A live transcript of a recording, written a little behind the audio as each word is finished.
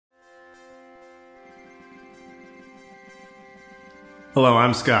Hello,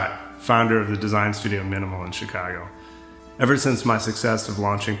 I'm Scott, founder of the design studio Minimal in Chicago. Ever since my success of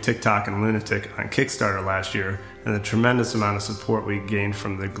launching TikTok and LunaTik on Kickstarter last year and the tremendous amount of support we gained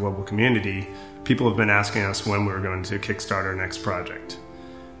from the global community, people have been asking us when we were going to kickstart our next project.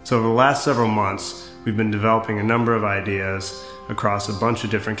 So over the last several months, we've been developing a number of ideas across a bunch of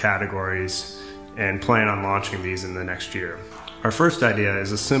different categories and plan on launching these in the next year. Our first idea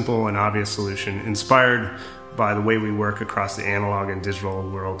is a simple and obvious solution inspired by the way we work across the analog and digital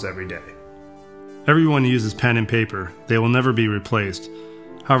worlds every day. Everyone uses pen and paper. They will never be replaced.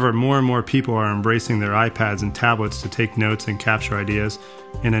 However, more and more people are embracing their iPads and tablets to take notes and capture ideas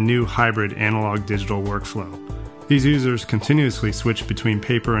in a new hybrid analog-digital workflow. These users continuously switch between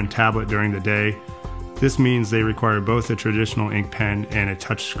paper and tablet during the day. This means they require both a traditional ink pen and a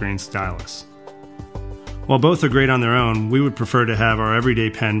touchscreen stylus. While both are great on their own, we would prefer to have our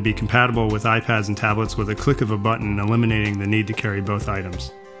everyday pen be compatible with iPads and tablets with a click of a button, eliminating the need to carry both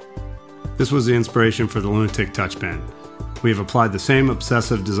items. This was the inspiration for the LunaTik Touch Pen. We have applied the same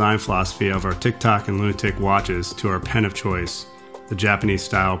obsessive design philosophy of our TikTok and LunaTik watches to our pen of choice, the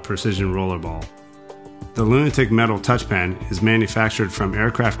Japanese-style precision rollerball. The LunaTik Metal Touch Pen is manufactured from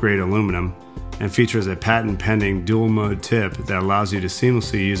aircraft-grade aluminum and features a patent-pending dual-mode tip that allows you to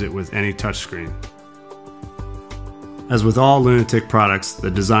seamlessly use it with any touchscreen. As with all LunaTik products,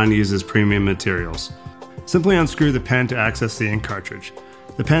 the design uses premium materials. Simply unscrew the pen to access the ink cartridge.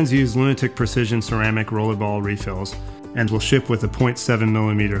 The pens use LunaTik Precision ceramic rollerball refills and will ship with a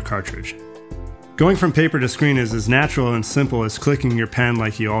 0.7mm cartridge. Going from paper to screen is as natural and simple as clicking your pen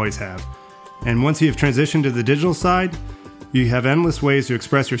like you always have. And once you have transitioned to the digital side, you have endless ways to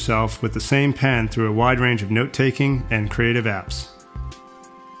express yourself with the same pen through a wide range of note-taking and creative apps.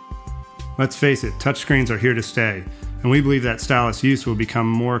 Let's face it, touchscreens are here to stay, and we believe that stylus use will become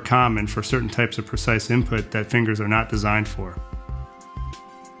more common for certain types of precise input that fingers are not designed for.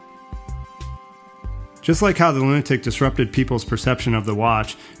 Just like how the LunaTik disrupted people's perception of the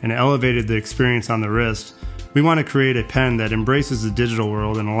watch and elevated the experience on the wrist, we want to create a pen that embraces the digital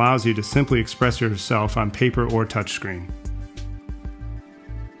world and allows you to simply express yourself on paper or touchscreen.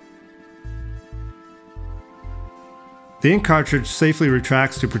 The ink cartridge safely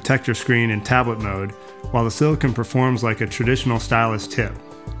retracts to protect your screen in tablet mode, while the silicone performs like a traditional stylus tip.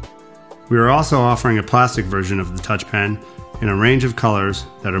 We are also offering a plastic version of the Touch Pen in a range of colors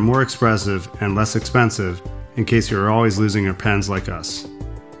that are more expressive and less expensive in case you are always losing your pens like us.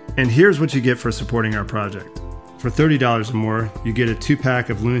 And here's what you get for supporting our project. For $30 or more, you get a 2-pack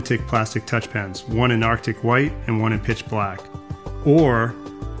of LunaTik plastic touch pens, one in Arctic White and one in Pitch Black. Or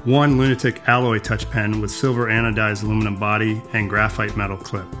one LunaTik alloy touch pen with silver anodized aluminum body and graphite metal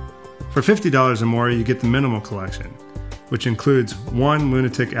clip. For $50 or more, you get the Minimal collection, which includes one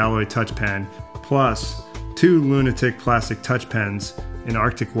LunaTik alloy touch pen plus 2 LunaTik plastic touch pens in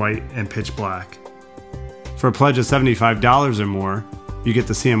Arctic White and Pitch Black. For a pledge of $75 or more, you get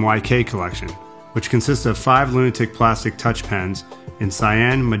the CMYK collection, which consists of 5 LunaTik plastic touch pens in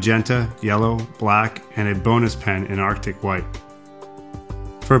cyan, magenta, yellow, black, and a bonus pen in Arctic White.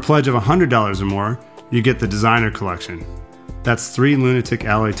 For a pledge of $100 or more, you get the Designer collection. That's 3 LunaTik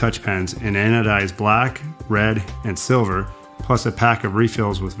alloy touch pens in anodized black, red, and silver, plus a pack of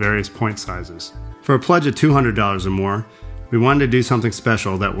refills with various point sizes. For a pledge of $200 or more, we wanted to do something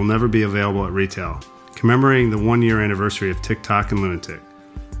special that will never be available at retail, commemorating the 1-year anniversary of TikTok and LunaTik.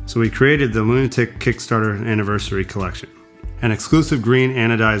 So we created the LunaTik Kickstarter Anniversary Collection, an exclusive green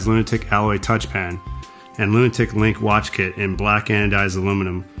anodized LunaTik alloy touch pen and LunaTik Link watch kit in black anodized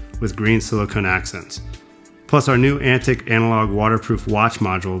aluminum with green silicone accents, plus our new Antic analog waterproof watch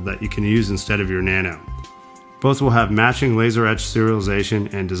module that you can use instead of your Nano. Both will have matching laser etched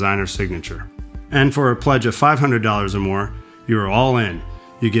serialization and designer signature. And for a pledge of $500 or more, you are all in.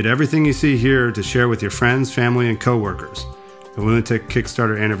 You get everything you see here to share with your friends, family, and coworkers. The LunaTik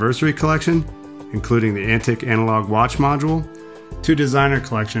Kickstarter Anniversary Collection, including the Antic Analog Watch Module, 2 Designer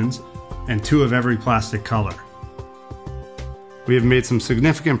collections, and 2 of every plastic color. We have made some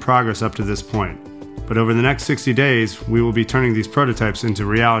significant progress up to this point, but over the next 60 days, we will be turning these prototypes into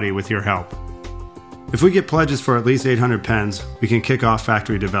reality with your help. If we get pledges for at least 800 pens, we can kick off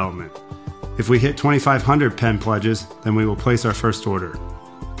factory development. If we hit 2,500 pen pledges, then we will place our first order.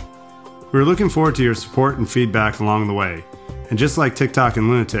 We're looking forward to your support and feedback along the way, and just like TikTok and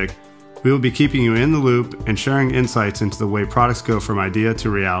LunaTik, we will be keeping you in the loop and sharing insights into the way products go from idea to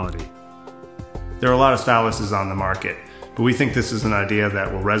reality. There are a lot of styluses on the market, but we think this is an idea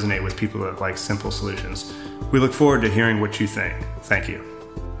that will resonate with people that like simple solutions. We look forward to hearing what you think. Thank you.